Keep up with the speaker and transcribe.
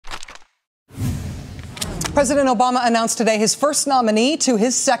President Obama announced today his first nominee to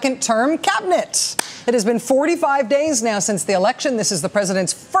his second-term cabinet. It has been 45 days now since the election. This is the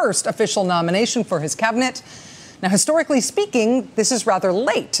president's first official nomination for his cabinet. Now, historically speaking, this is rather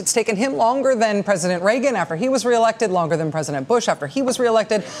late. It's taken him longer than President Reagan after he was reelected, longer than President Bush after he was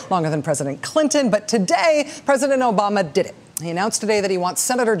reelected, longer than President Clinton. But today, President Obama did it. He announced today that he wants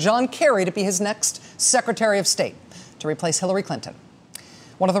Senator John Kerry to be his next Secretary of State to replace Hillary Clinton.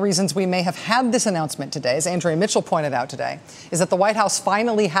 One of the reasons we may have had this announcement today, as Andrea Mitchell pointed out today, is that the White House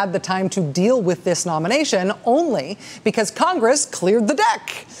finally had the time to deal with this nomination only because Congress cleared the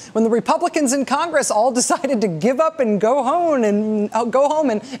deck. When the Republicans in Congress all decided to give up and go home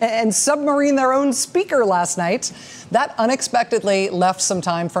and submarine their own speaker last night, that unexpectedly left some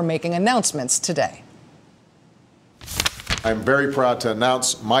time for making announcements today. I'm very proud to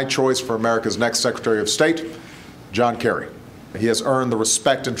announce my choice for America's next Secretary of State, John Kerry. He has earned the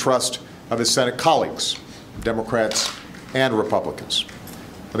respect and trust of his Senate colleagues, Democrats and Republicans.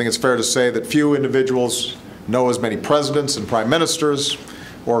 I think it's fair to say that few individuals know as many presidents and prime ministers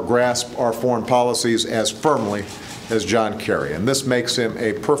or grasp our foreign policies as firmly as John Kerry, and this makes him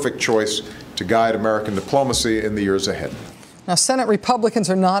a perfect choice to guide American diplomacy in the years ahead. Now, Senate Republicans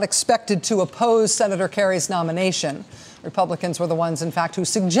are not expected to oppose Senator Kerry's nomination. Republicans were the ones, in fact, who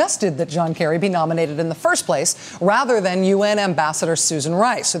suggested that John Kerry be nominated in the first place, rather than UN Ambassador Susan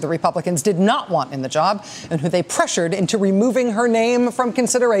Rice, who the Republicans did not want in the job and who they pressured into removing her name from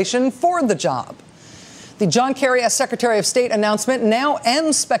consideration for the job. The John Kerry as Secretary of State announcement now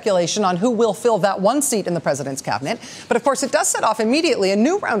ends speculation on who will fill that one seat in the president's cabinet. But, of course, it does set off immediately a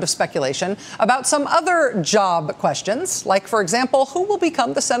new round of speculation about some other job questions, like, for example, who will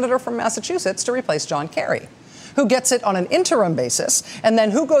become the senator from Massachusetts to replace John Kerry? Who gets it on an interim basis, and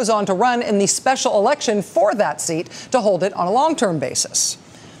then who goes on to run in the special election for that seat to hold it on a long-term basis.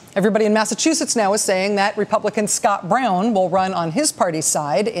 Everybody in Massachusetts now is saying that Republican Scott Brown will run on his party's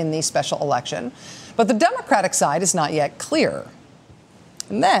side in the special election, but the Democratic side is not yet clear.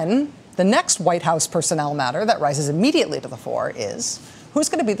 And then the next White House personnel matter that rises immediately to the fore is who's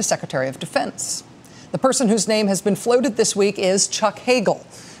going to be the Secretary of Defense. The person whose name has been floated this week is Chuck Hagel.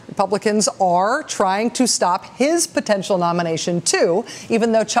 Republicans are trying to stop his potential nomination, too,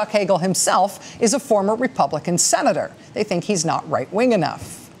 even though Chuck Hagel himself is a former Republican senator. They think he's not right-wing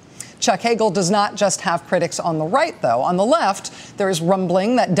enough. Chuck Hagel does not just have critics on the right, though. On the left, there is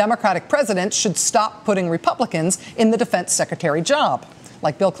rumbling that Democratic presidents should stop putting Republicans in the defense secretary job,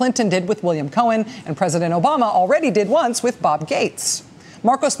 like Bill Clinton did with William Cohen and President Obama already did once with Bob Gates.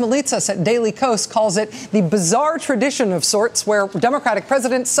 Marcos Melitsas at Daily Kos calls it the bizarre tradition of sorts where Democratic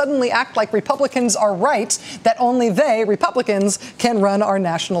presidents suddenly act like Republicans are right, that only they, Republicans, can run our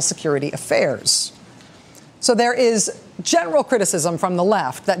national security affairs. So there is general criticism from the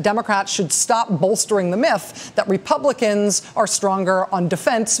left that Democrats should stop bolstering the myth that Republicans are stronger on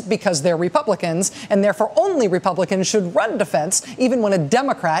defense because they're Republicans, and therefore only Republicans should run defense even when a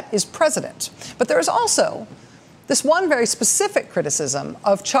Democrat is president. But there is also this one very specific criticism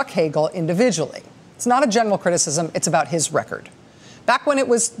of Chuck Hagel individually. It's not a general criticism, it's about his record. Back when it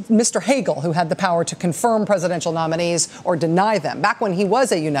was Mr. Hagel who had the power to confirm presidential nominees or deny them, back when he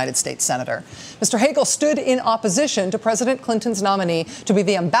was a United States senator, Mr. Hagel stood in opposition to President Clinton's nominee to be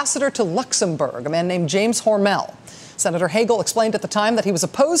the ambassador to Luxembourg, a man named James Hormel. Senator Hagel explained at the time that he was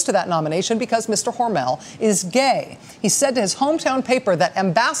opposed to that nomination because Mr. Hormel is gay. He said to his hometown paper that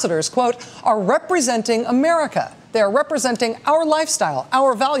ambassadors, quote, are representing America. They are representing our lifestyle,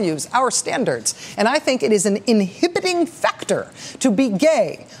 our values, our standards. And I think it is an inhibiting factor to be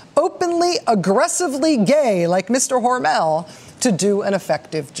gay, openly, aggressively gay like Mr. Hormel, to do an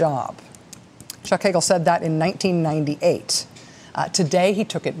effective job. Chuck Hagel said that in 1998. Today, he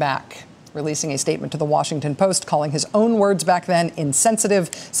took it back, releasing a statement to the Washington Post, calling his own words back then insensitive,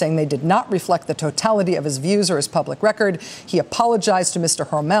 saying they did not reflect the totality of his views or his public record. He apologized to Mr.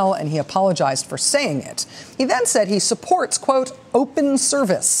 Hormel, and he apologized for saying it. He then said he supports, quote, open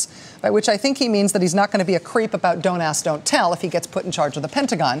service, by which I think he means that he's not going to be a creep about don't ask, don't tell if he gets put in charge of the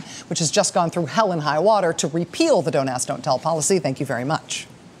Pentagon, which has just gone through hell and high water to repeal the don't ask, don't tell policy. Thank you very much.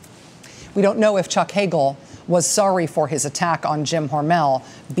 We don't know if Chuck Hagel was sorry for his attack on Jim Hormel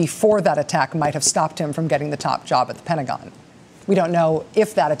before that attack might have stopped him from getting the top job at the Pentagon. We don't know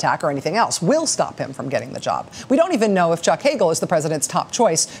if that attack or anything else will stop him from getting the job. We don't even know if Chuck Hagel is the president's top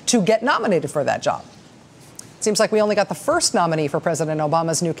choice to get nominated for that job. It seems like we only got the first nominee for President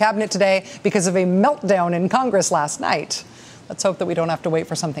Obama's new cabinet today because of a meltdown in Congress last night. Let's hope that we don't have to wait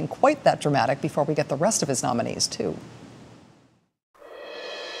for something quite that dramatic before we get the rest of his nominees, too.